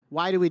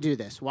Why do we do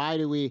this? Why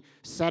do we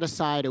set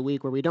aside a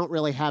week where we don't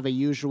really have a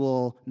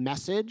usual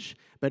message,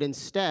 but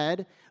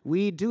instead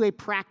we do a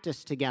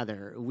practice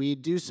together? We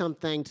do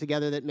something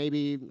together that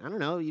maybe, I don't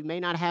know, you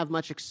may not have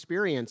much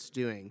experience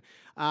doing.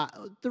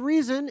 The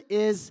reason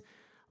is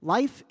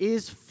life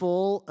is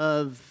full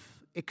of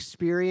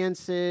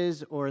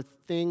experiences or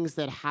things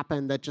that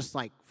happen that just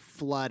like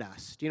flood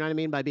us. Do you know what I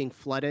mean by being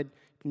flooded?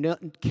 No,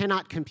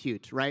 cannot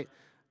compute, right?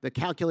 The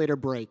calculator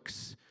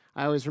breaks.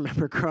 I always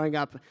remember growing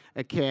up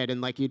a kid, and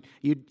like you'd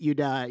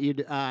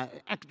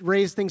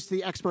raise things to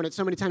the exponent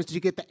so many times till you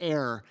get the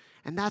error,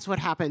 and that's what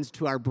happens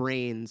to our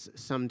brains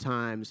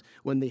sometimes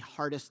when the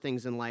hardest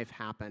things in life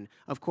happen.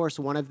 Of course,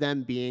 one of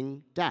them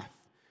being death.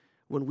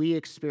 When we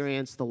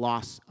experience the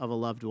loss of a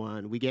loved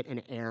one, we get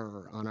an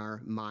error on our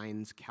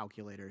mind's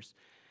calculators,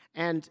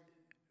 and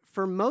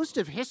for most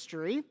of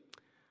history,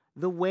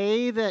 the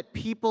way that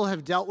people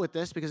have dealt with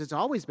this, because it's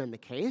always been the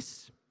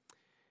case.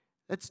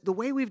 That's the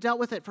way we've dealt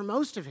with it for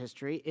most of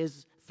history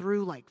is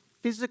through like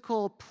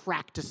physical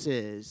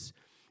practices,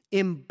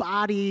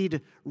 embodied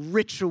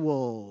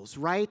rituals,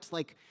 right?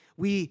 Like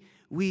we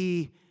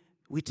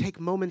take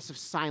moments of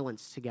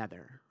silence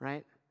together,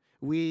 right?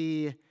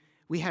 We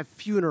have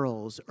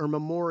funerals or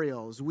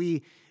memorials.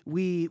 We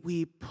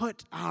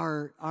put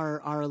our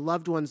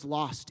loved ones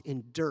lost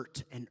in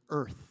dirt and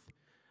earth.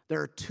 There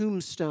are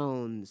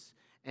tombstones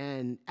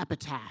and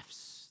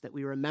epitaphs that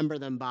we remember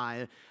them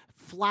by.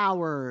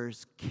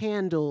 Flowers,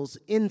 candles,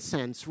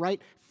 incense, right?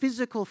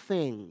 Physical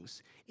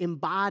things,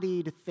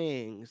 embodied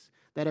things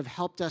that have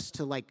helped us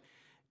to like,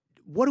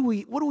 what do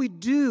we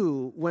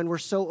do when we're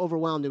so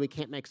overwhelmed and we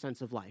can't make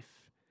sense of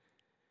life?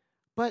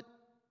 But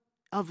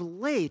of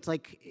late,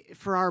 like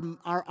for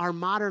our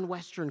modern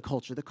Western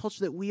culture, the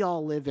culture that we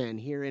all live in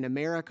here in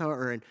America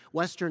or in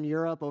Western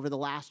Europe over the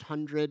last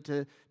 100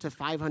 to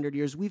 500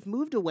 years, we've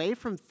moved away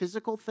from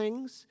physical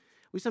things.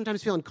 We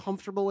sometimes feel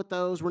uncomfortable with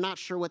those. We're not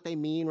sure what they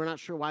mean. We're not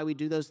sure why we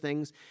do those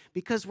things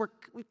because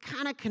we've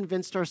kind of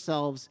convinced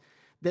ourselves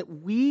that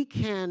we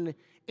can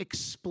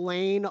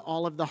explain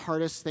all of the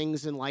hardest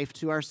things in life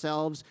to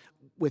ourselves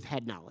with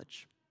head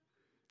knowledge.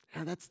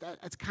 And that's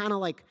kind of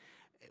like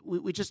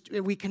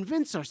we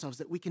convince ourselves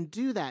that we can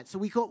do that, so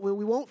we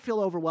won't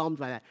feel overwhelmed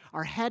by that.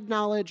 Our head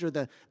knowledge or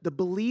the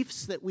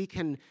beliefs that we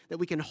can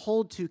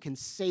hold to can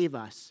save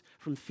us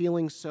from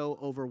feeling so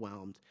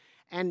overwhelmed.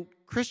 And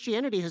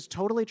Christianity has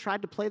totally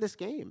tried to play this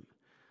game.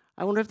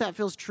 I wonder if that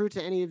feels true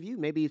to any of you.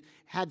 Maybe you've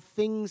had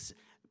things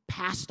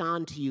passed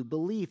on to you,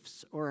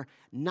 beliefs or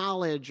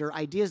knowledge or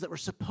ideas that were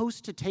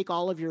supposed to take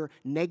all of your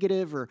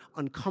negative or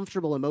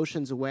uncomfortable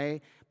emotions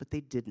away, but they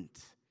didn't.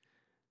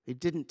 They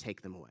didn't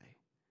take them away.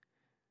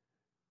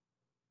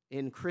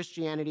 In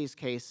Christianity's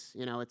case,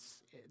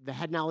 it's the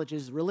head knowledge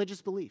is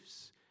religious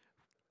beliefs.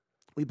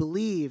 We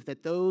believe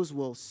that those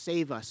will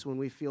save us when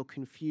we feel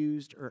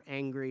confused or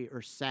angry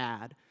or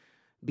sad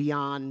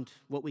beyond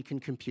what we can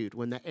compute,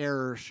 when the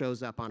error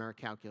shows up on our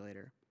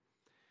calculator.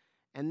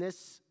 And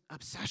this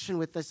obsession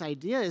with this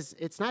idea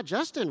it's not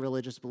just in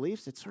religious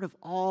beliefs, it's sort of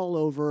all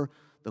over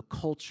the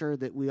culture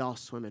that we all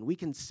swim in. We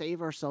can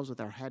save ourselves with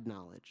our head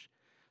knowledge.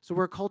 So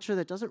we're a culture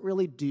that doesn't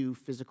really do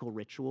physical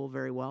ritual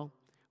very well.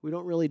 We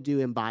don't really do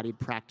embodied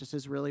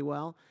practices really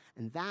well.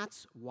 And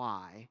that's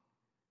why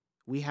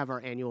we have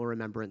our annual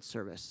remembrance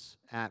service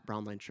at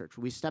Brown Line Church.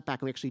 We step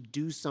back and we actually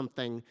do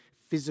something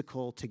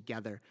physical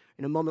together.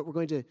 In a moment, we're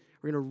going to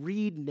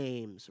read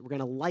names. We're going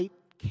to light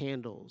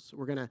candles.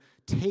 We're going to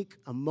take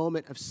a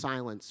moment of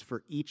silence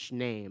for each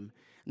name.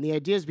 And the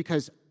idea is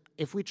because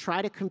if we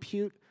try to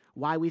compute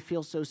why we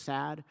feel so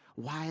sad,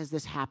 why has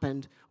this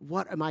happened,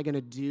 what am I going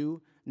to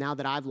do now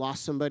that I've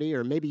lost somebody,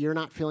 or maybe you're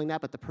not feeling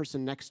that, but the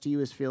person next to you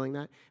is feeling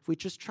that, if we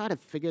just try to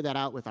figure that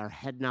out with our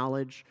head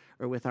knowledge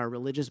or with our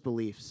religious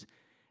beliefs,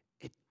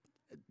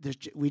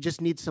 we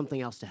just need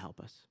something else to help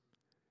us.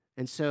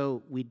 And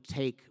so we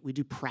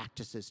do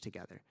practices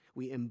together.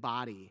 We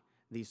embody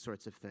these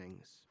sorts of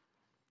things.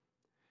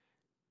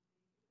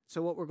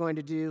 So what we're going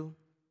to do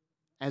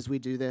as we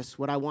do this,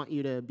 what I want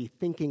you to be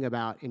thinking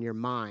about in your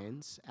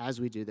minds as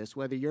we do this,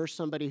 whether you're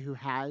somebody who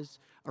has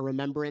a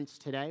remembrance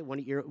today,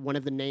 one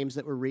of the names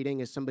that we're reading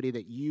is somebody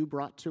that you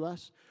brought to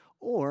us,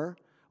 or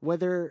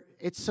whether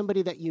it's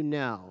somebody that you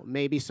know,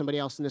 maybe somebody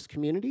else in this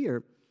community,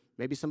 or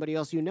maybe somebody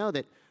else you know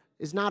that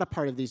is not a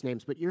part of these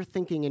names, but you're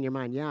thinking in your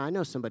mind, yeah, I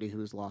know somebody who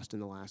was lost in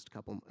the last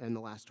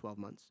 12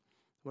 months.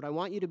 What I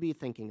want you to be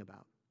thinking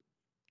about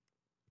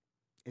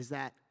is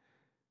that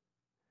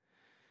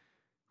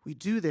we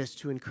do this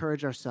to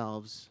encourage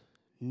ourselves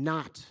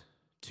not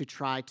to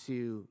try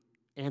to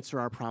answer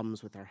our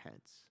problems with our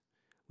heads.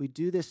 We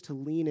do this to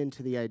lean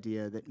into the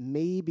idea that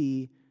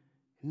maybe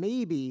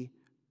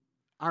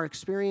our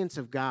experience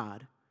of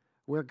God,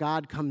 where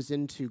God comes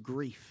into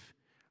grief,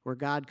 where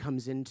God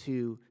comes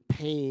into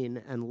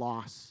pain and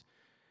loss,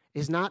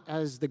 is not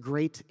as the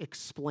great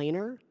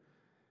explainer,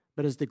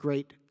 but as the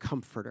great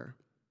comforter.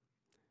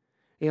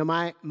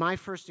 My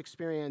first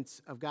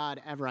experience of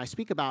God ever, I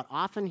speak about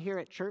often here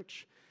at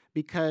church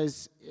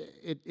because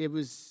it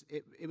was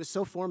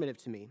so formative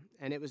to me,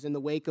 and it was in the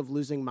wake of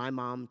losing my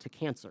mom to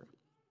cancer.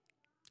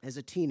 as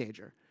a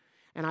teenager.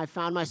 And I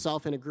found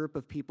myself in a group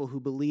of people who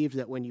believed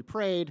that when you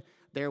prayed,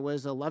 there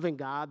was a loving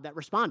God that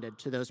responded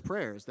to those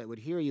prayers, that would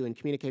hear you and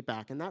communicate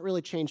back. And that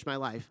really changed my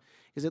life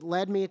because it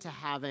led me to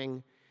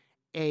having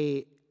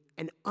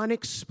an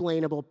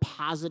unexplainable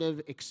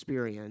positive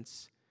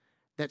experience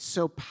that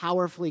so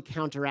powerfully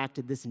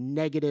counteracted this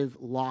negative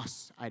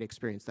loss I'd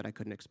experienced that I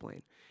couldn't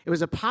explain. It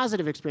was a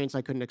positive experience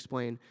I couldn't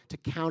explain to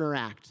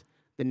counteract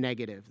the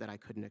negative that I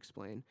couldn't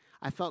explain.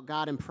 I felt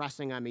God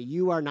impressing on me,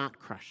 you are not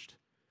crushed.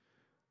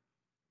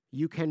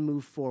 You can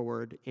move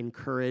forward in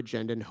courage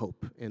and in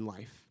hope in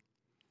life.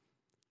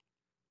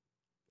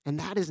 And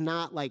that is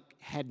not like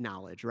head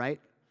knowledge, right?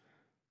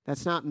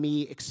 That's not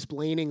me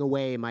explaining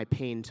away my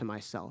pain to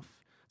myself.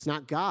 It's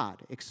not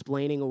God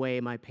explaining away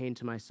my pain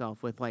to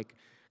myself with like,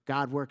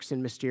 God works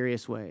in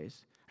mysterious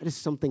ways. That is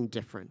something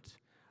different.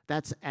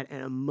 That's at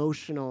an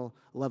emotional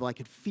level. I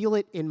could feel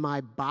it in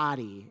my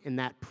body in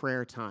that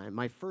prayer time,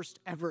 my first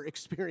ever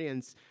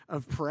experience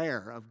of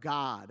prayer, of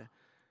God.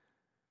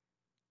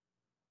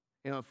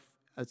 You know,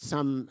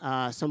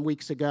 some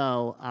weeks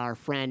ago, our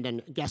friend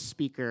and guest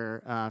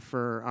speaker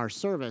for our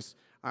service,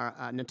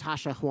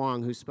 Natasha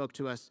Huang, who spoke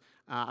to us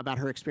about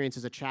her experience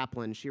as a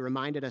chaplain, she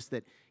reminded us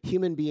that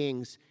human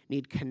beings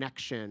need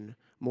connection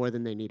more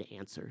than they need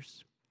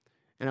answers.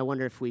 And I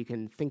wonder if we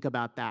can think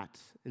about that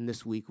in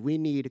this week. We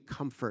need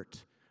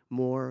comfort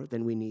more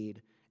than we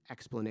need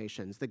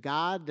explanations. The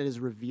God that is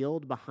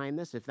revealed behind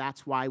this, if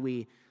that's why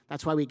we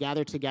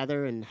gather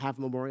together and have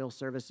memorial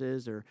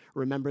services or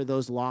remember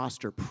those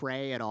lost or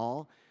pray at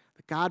all,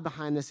 the God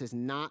behind this is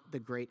not the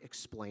great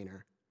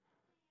explainer.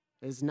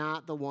 Is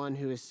not the one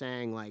who is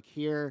saying, like,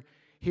 here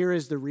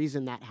is the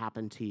reason that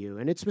happened to you.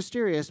 And it's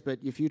mysterious, but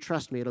if you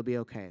trust me, it'll be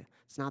okay.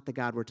 It's not the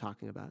God we're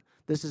talking about.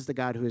 This is the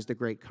God who is the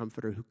great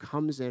comforter, who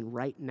comes in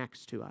right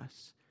next to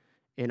us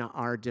in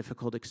our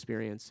difficult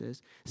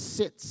experiences,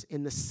 sits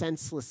in the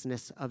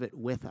senselessness of it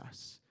with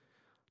us,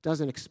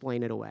 doesn't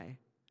explain it away,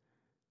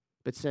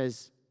 but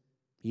says,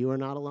 you are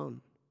not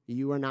alone.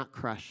 You are not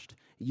crushed.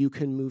 You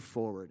can move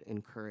forward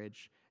in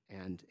courage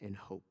and in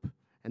hope.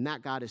 And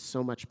that God is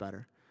so much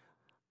better.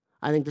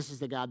 I think this is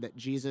the God that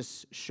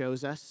Jesus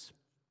shows us,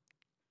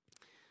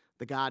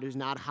 the God who's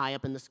not high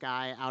up in the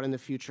sky, out in the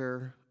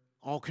future,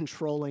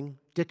 all-controlling,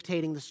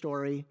 dictating the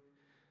story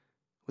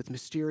with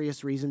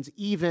mysterious reasons,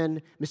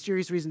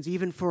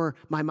 even for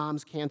my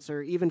mom's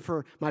cancer, even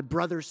for my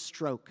brother's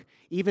stroke,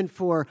 even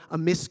for a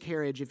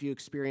miscarriage if you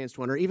experienced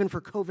one, or even for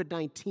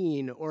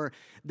COVID-19, or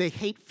the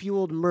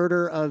hate-fueled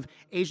murder of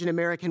Asian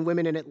American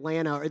women in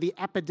Atlanta, or the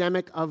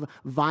epidemic of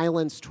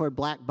violence toward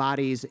black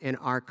bodies in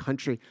our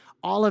country.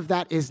 All of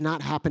that is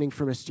not happening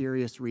for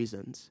mysterious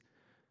reasons.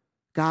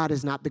 God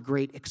is not the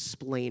great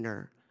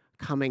explainer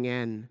coming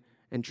in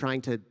and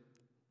trying to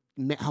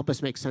help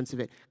us make sense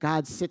of it.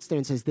 God sits there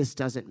and says, this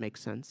doesn't make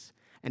sense.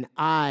 And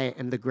I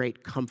am the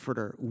great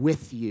comforter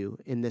with you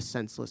in this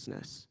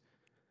senselessness.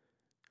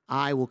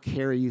 I will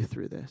carry you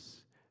through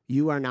this.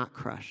 You are not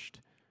crushed.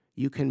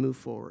 You can move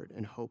forward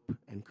in hope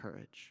and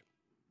courage.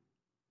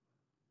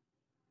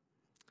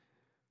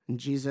 And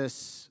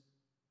Jesus,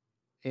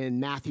 in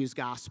Matthew's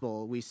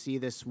gospel, we see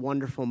this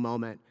wonderful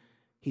moment.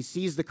 He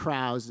sees the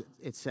crowds,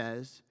 it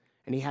says,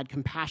 and he had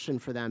compassion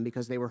for them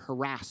because they were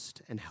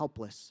harassed and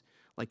helpless,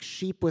 like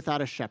sheep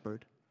without a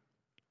shepherd.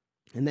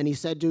 And then he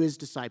said to his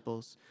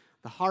disciples,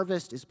 the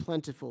harvest is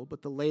plentiful,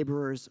 but the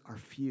laborers are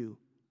few.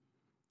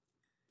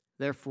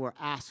 Therefore,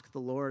 ask the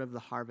Lord of the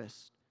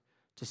harvest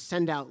to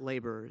send out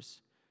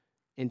laborers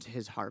into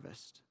his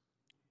harvest.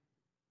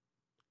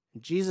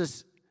 And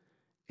Jesus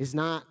is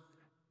not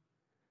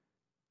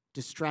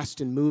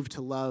distressed and moved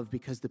to love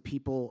because the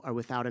people are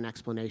without an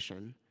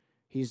explanation.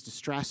 He's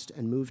distressed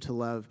and moved to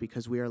love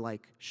because we are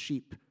like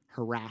sheep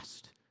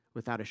harassed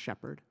without a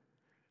shepherd.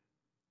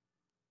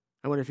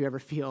 I wonder if you ever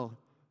feel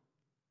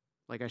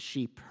like a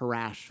sheep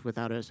harassed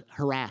without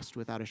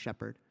a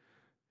shepherd.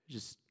 It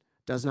just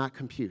does not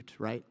compute,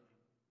 right?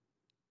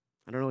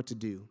 I don't know what to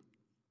do.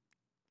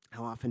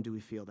 How often do we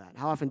feel that?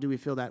 How often do we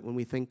feel that when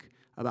we think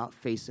about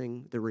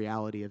facing the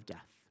reality of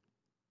death?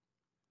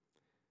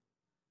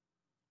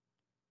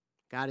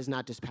 God is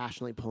not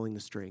dispassionately pulling the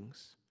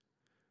strings.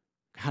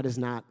 God is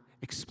not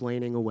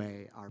explaining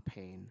away our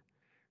pain.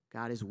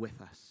 God is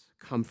with us,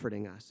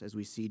 comforting us as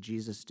we see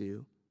Jesus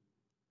do.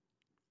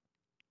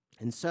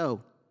 And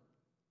so,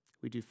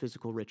 we do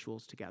physical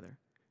rituals together.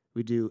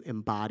 We do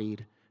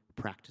embodied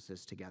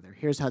practices together.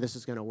 Here's how this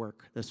is going to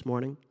work this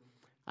morning.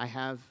 I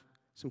have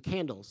some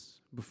candles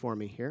before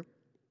me here.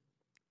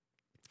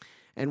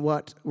 And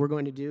what we're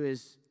going to do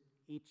is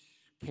each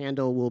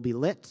candle will be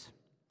lit,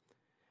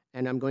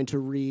 and I'm going to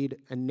read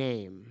a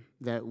name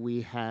that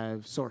we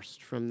have sourced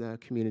from the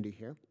community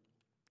here.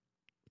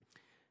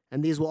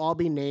 And these will all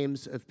be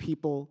names of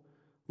people,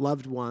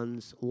 loved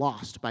ones,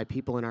 lost by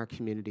people in our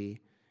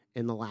community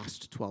in the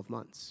last 12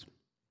 months.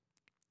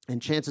 And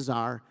chances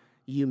are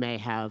you may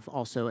have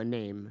also a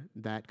name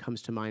that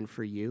comes to mind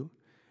for you,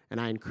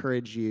 and I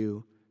encourage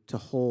you to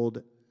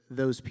hold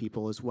those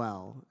people as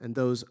well and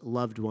those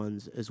loved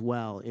ones as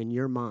well in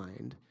your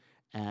mind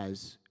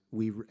as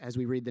we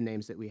read the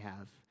names that we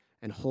have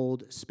and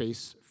hold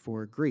space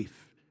for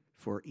grief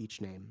for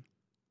each name.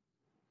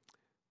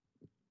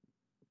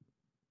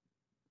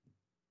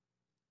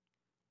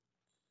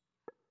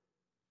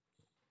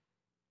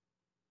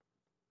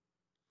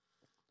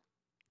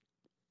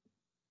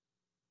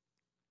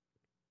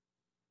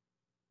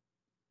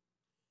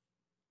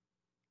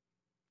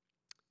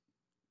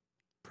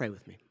 Pray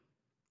with me.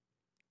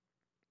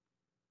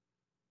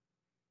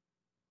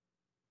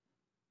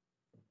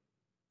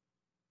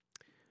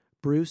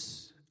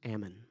 Bruce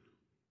Ammon.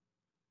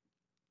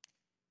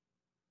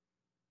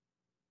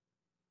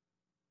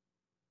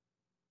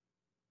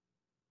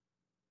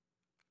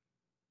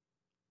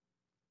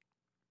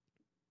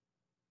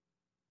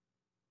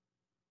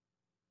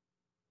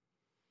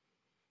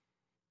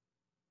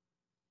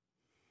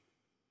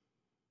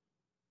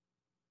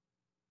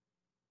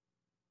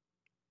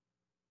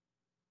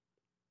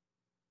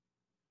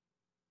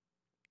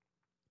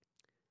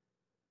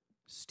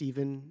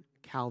 Stephen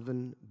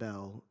Calvin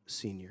Bell,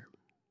 Sr.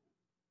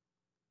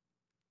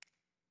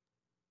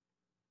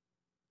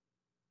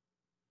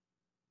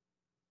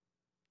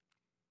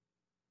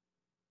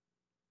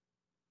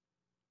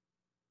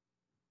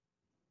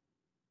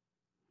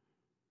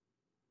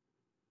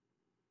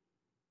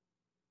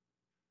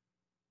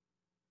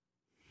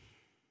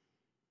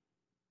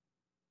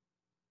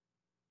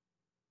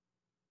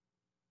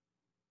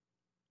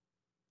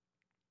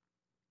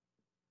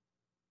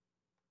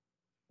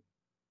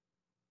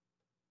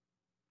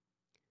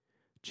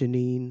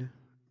 Janine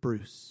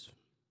Bruce.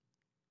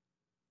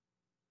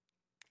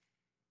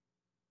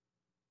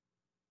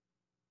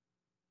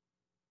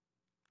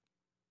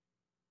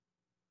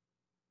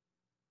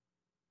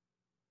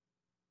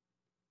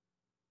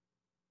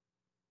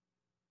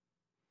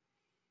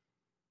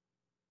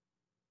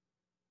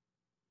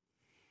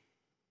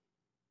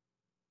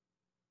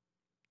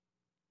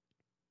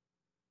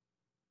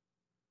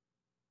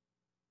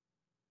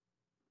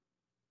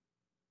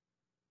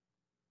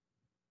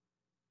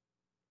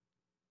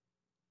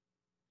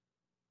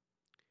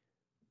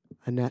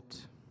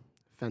 Annette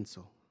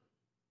Fensel.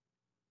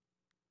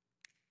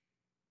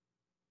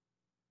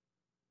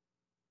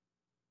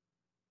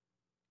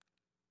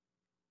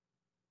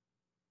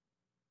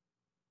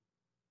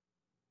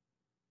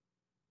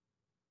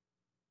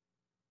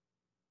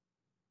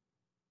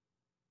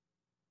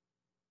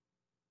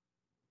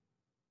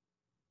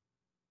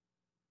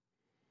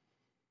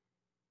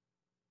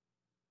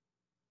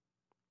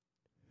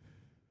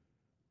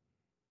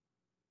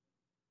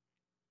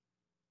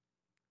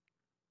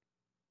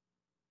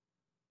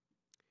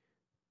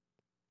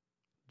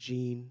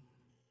 Jean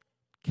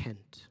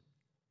Kent.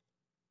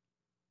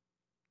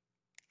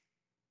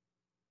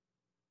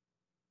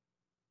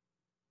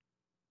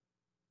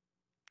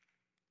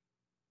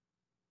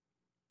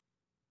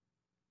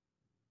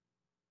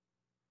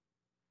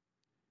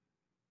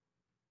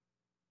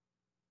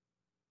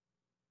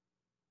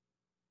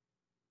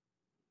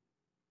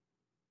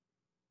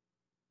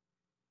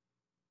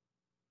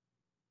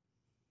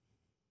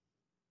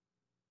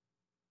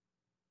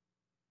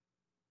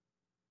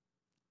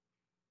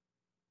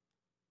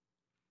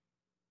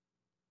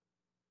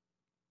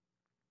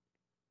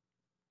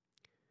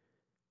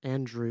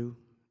 Andrew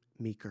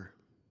Meeker.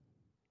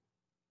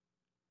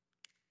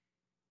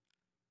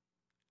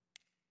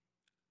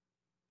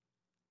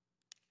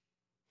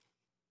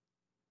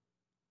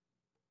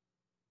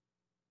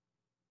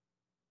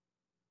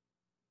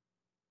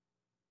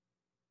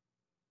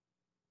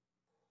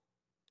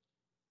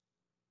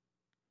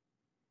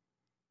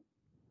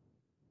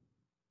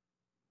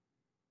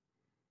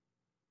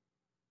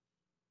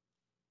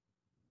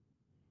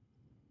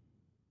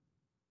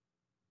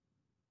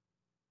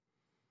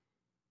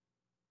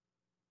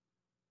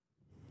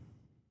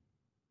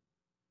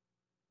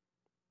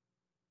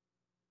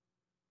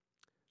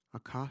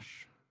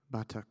 Akash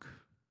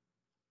Batak.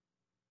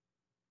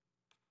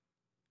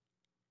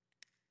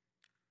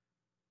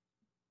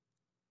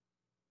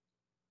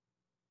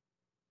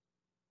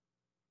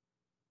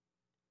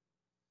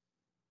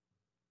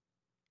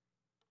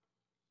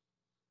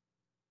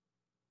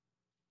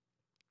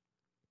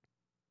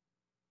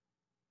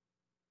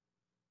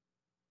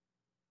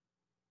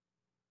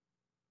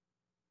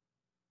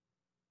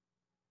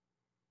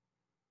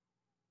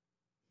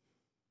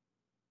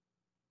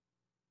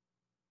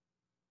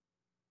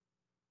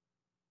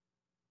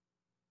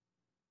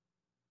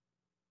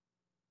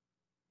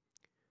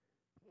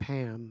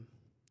 Pam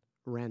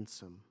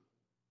Ransom.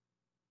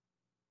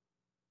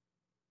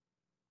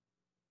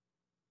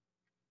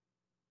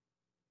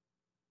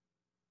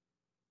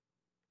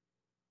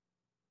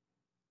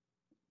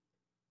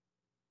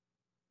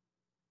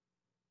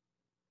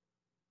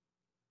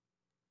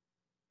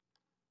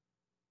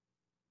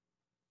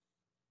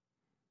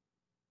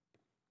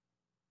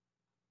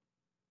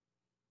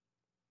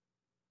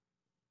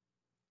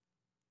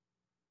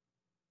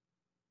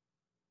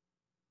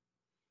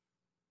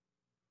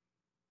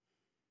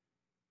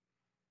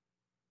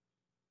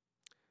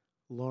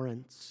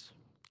 Lawrence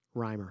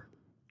Reimer.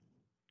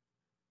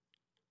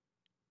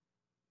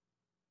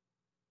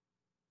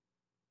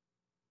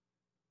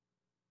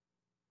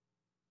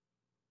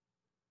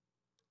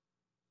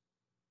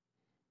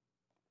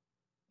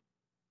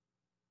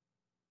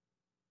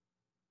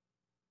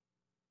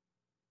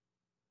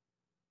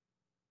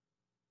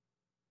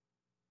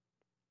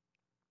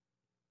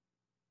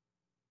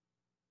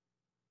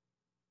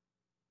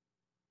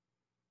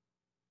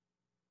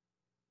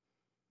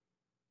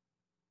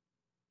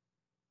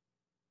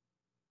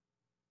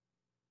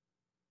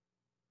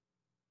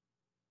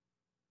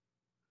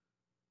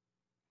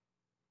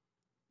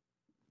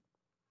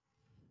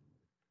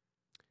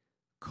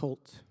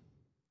 Colt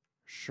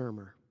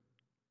Shermer.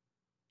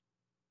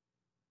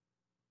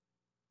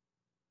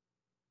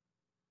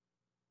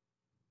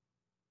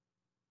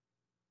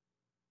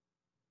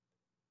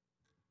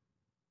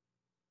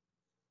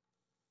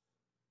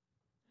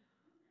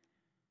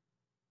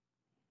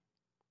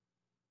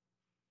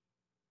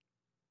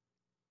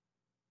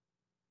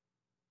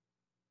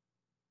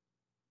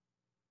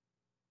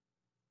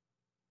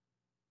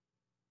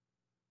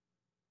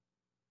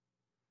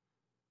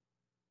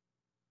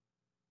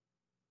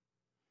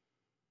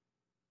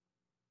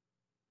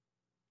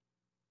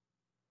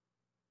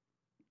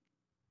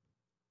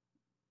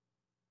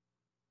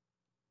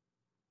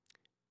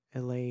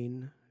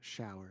 Elaine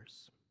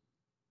Showers.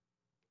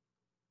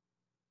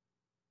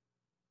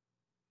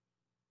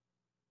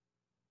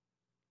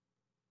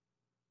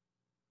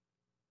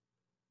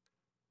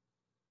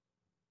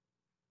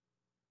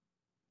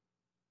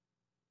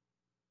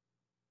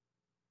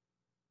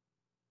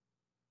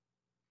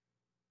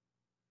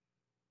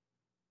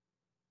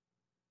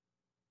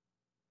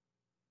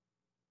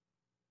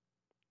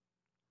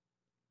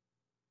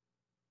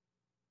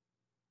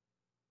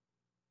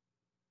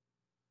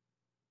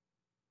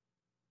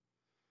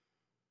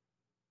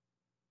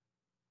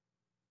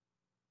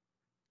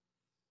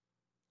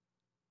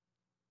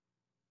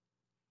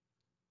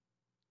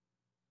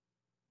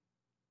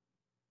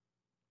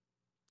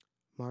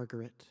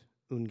 Margaret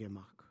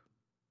Ungemak.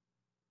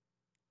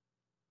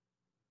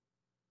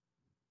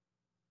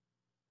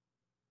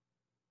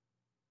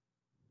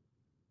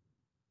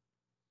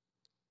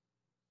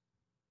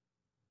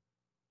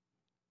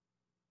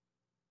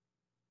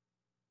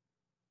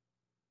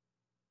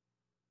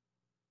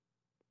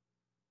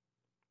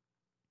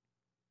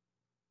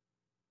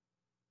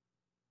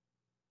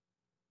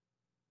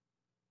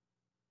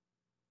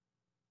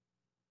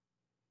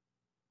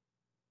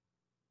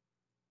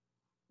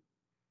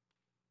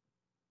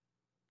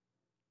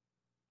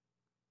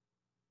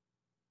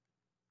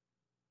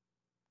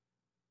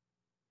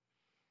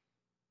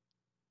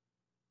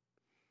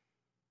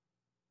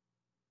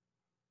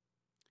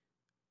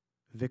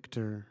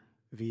 Victor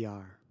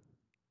VR.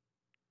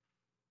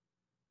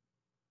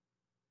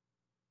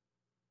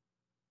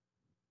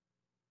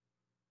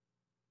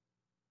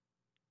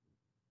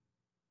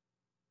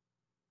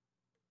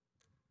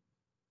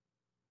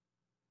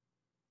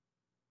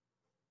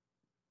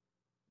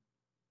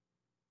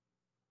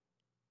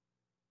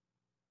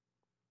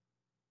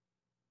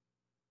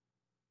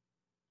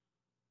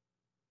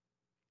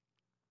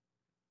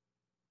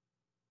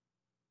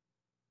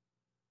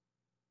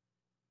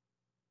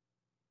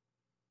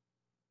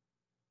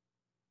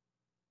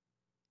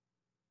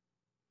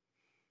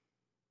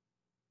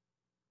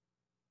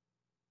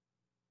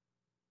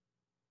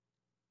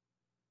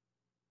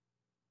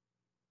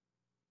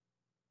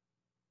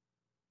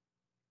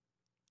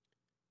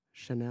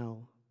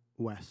 Chanel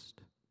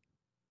West.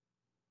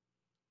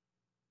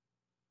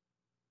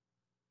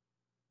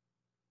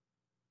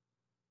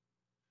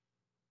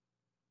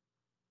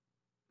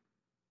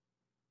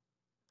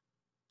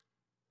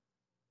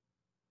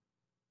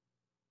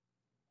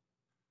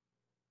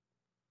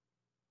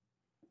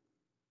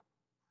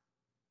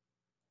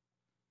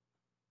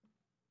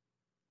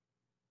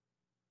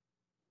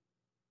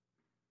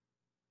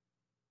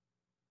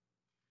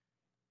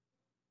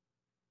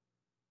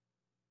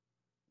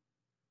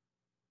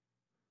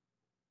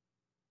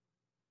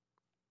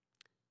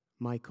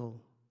 Michael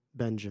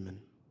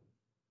Benjamin.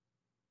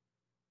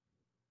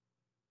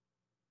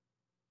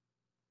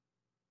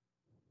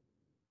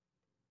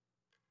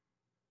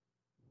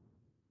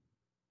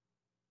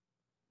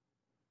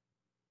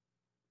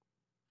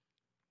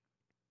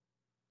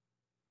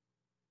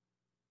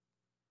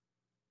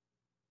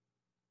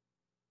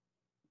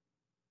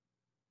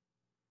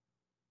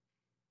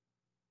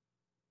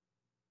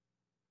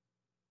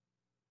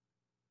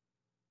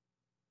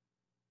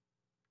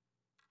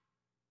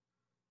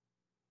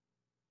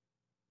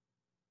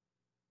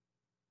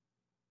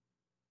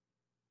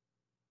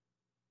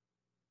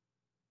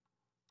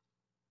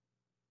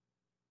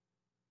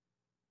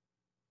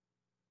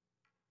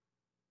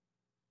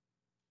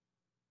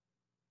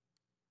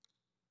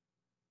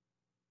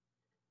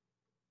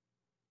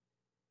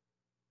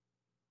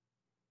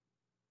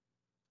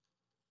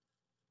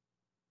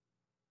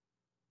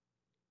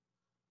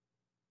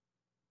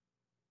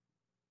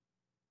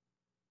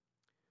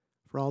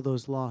 For all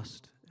those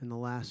lost in the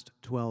last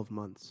 12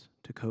 months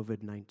to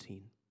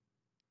COVID-19.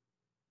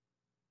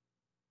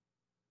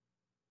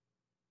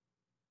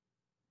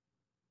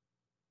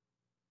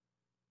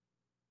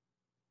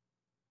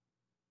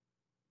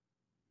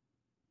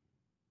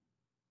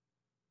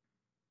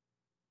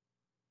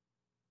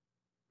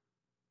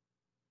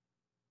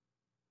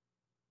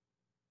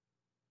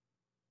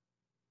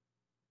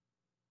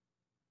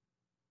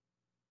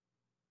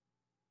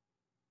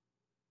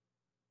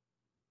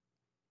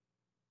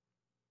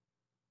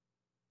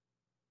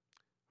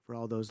 For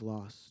all those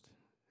lost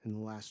in the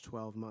last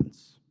 12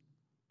 months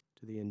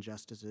to the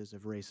injustices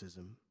of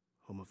racism,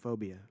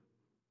 homophobia,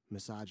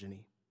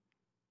 misogyny,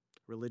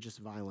 religious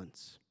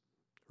violence,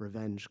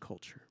 revenge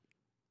culture.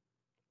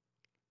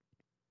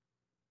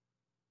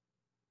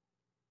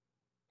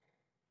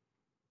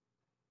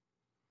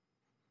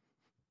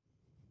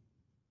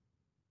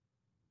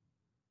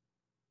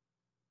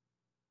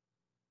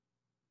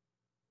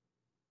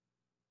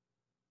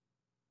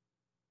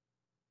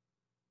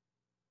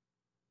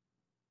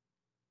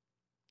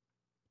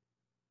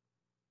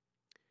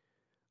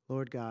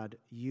 Lord God,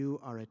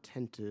 you are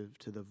attentive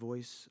to the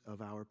voice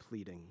of our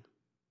pleading.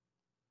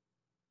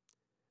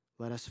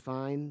 Let us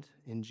find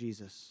in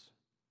Jesus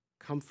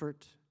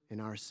comfort in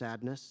our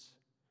sadness,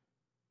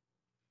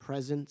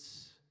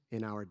 presence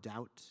in our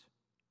doubt,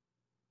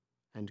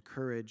 and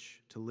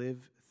courage to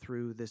live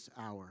through this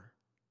hour.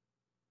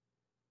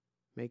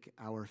 Make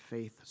our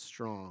faith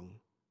strong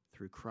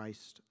through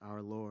Christ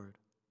our Lord.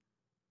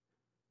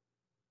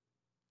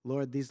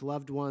 Lord, these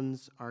loved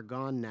ones are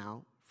gone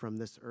now from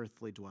this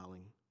earthly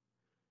dwelling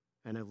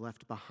and have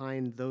left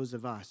behind those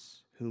of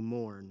us who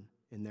mourn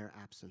in their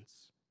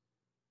absence.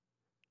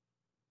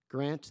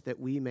 Grant that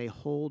we may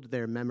hold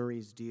their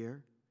memories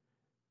dear,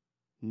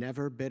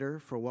 never bitter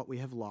for what we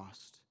have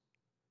lost,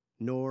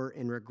 nor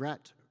in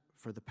regret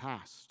for the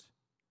past,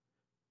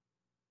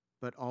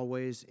 but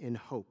always in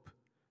hope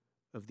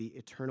of the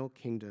eternal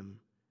kingdom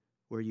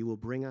where you will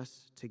bring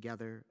us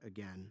together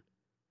again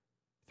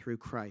through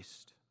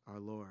Christ our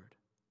Lord.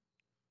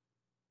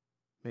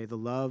 May the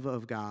love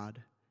of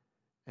God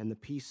and the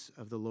peace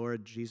of the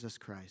Lord Jesus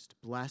Christ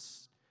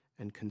bless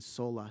and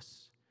console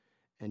us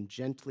and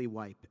gently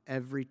wipe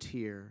every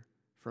tear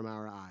from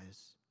our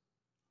eyes.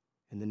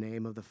 In the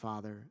name of the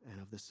Father,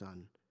 and of the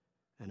Son,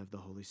 and of the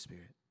Holy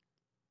Spirit.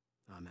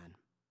 Amen.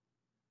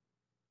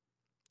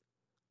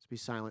 Let's be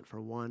silent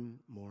for one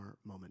more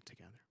moment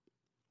together.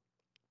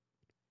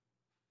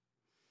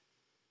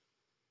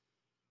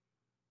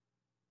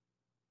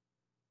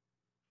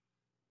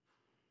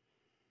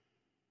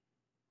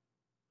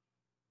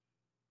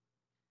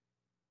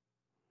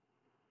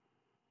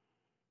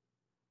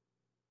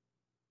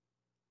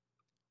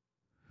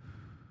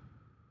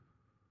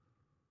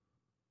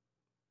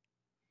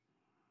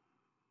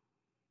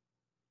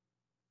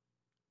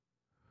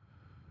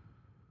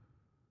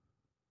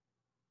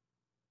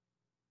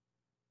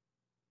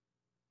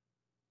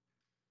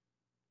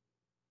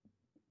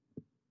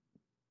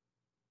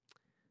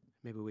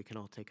 Maybe we can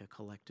all take a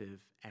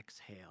collective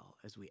exhale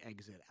as we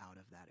exit out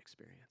of that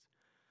experience.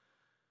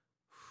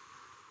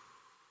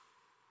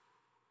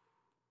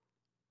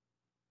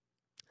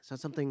 It's not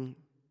something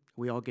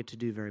we all get to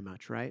do very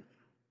much, right?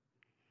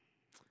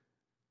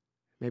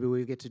 Maybe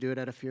we get to do it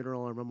at a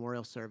funeral or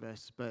memorial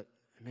service, but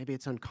maybe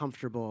it's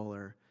uncomfortable,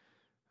 or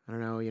I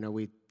don't know,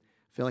 we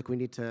feel like we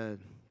need to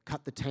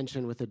cut the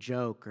tension with a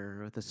joke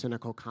or with a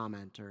cynical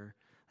comment, or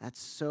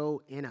that's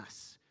so in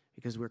us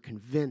because we're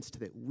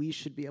convinced that we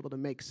should be able to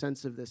make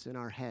sense of this in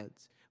our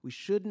heads. We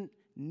shouldn't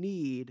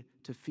need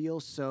to feel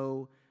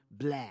so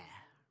blah,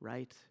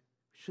 right?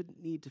 We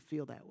shouldn't need to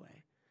feel that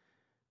way.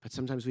 But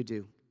sometimes we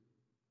do.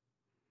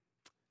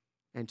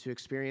 And to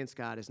experience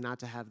God is not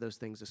to have those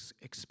things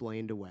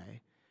explained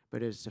away,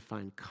 but it is to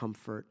find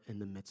comfort in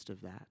the midst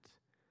of that.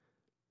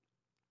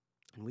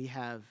 And we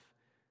have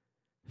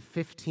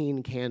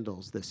 15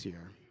 candles this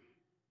year.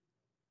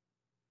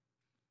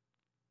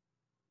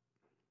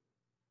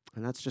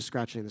 And that's just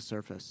scratching the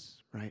surface,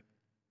 right?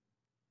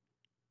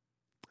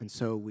 And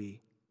so we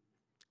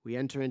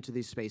enter into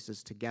these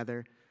spaces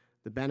together.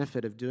 The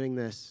benefit of doing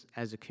this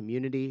as a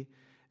community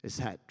is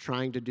that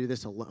trying to do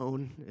this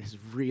alone is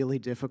really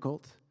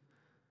difficult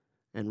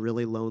and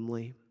really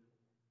lonely.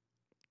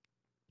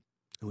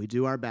 And we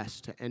do our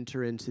best to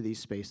enter into these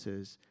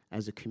spaces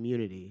as a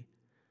community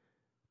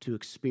to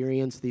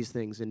experience these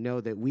things and know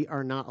that we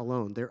are not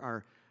alone. There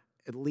are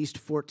at least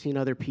 14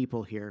 other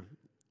people here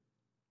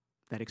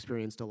that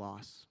experienced a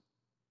loss,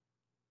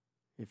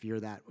 if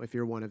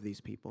you're one of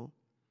these people.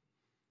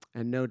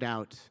 And no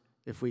doubt,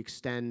 if we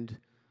extend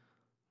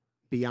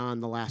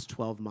beyond the last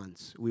 12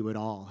 months, we would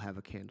all have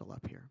a candle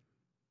up here.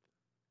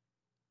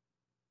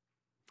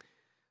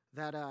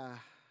 That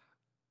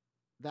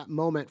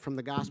moment from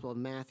the Gospel of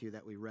Matthew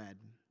that we read,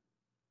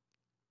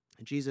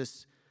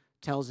 Jesus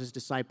tells his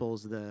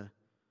disciples the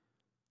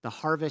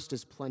harvest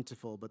is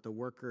plentiful, but the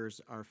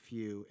workers are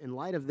few. In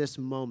light of this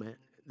moment,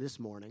 this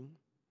morning,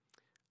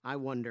 I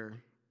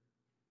wonder,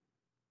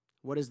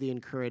 what is the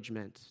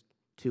encouragement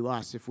to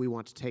us if we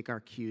want to take our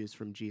cues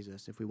from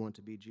Jesus, if we want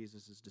to be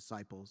Jesus'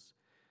 disciples?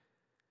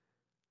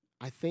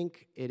 I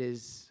think it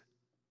is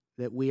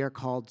that we are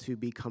called to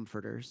be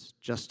comforters,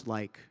 just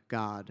like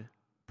God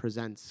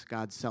presents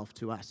God's self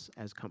to us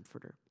as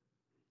comforter.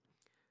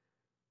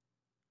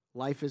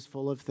 Life is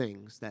full of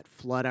things that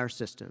flood our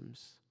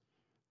systems,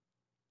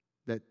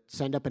 that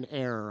send up an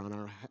error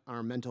on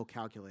our mental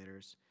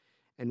calculators.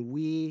 And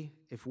we,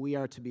 if we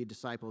are to be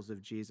disciples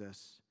of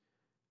Jesus,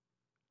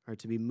 are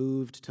to be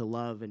moved to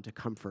love and to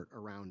comfort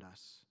around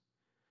us.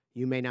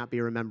 You may not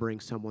be remembering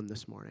someone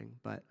this morning,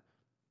 but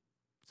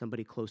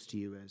somebody close to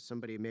you is.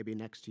 Somebody maybe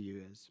next to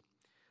you is.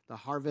 The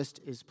harvest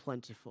is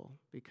plentiful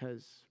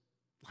because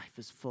life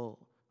is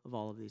full of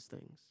all of these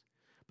things.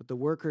 But the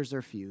workers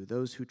are few,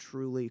 those who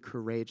truly,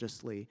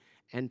 courageously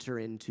enter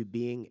into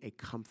being a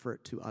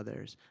comfort to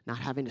others, not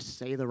having to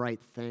say the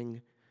right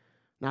thing,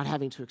 not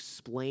having to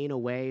explain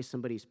away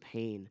somebody's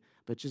pain,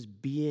 but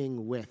just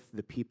being with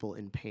the people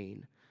in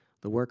pain.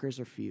 The workers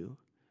are few.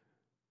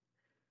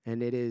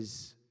 And it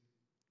is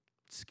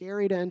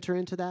scary to enter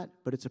into that,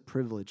 but it's a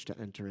privilege to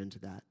enter into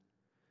that.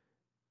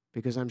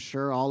 Because I'm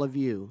sure all of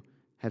you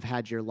have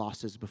had your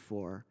losses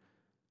before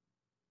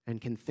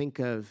and can think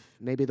of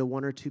maybe the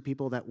one or two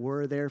people that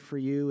were there for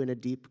you in a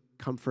deep,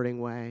 comforting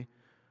way,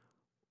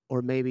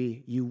 or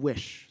maybe you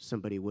wish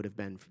somebody would have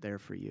been there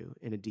for you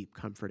in a deep,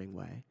 comforting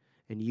way,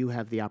 and you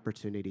have the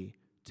opportunity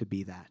to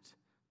be that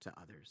to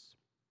others.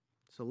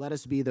 So let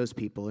us be those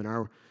people in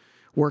our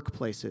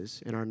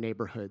workplaces, in our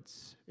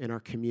neighborhoods, in our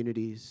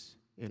communities,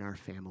 in our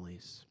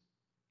families.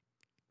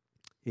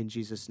 In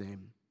Jesus'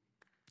 name,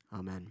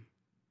 amen.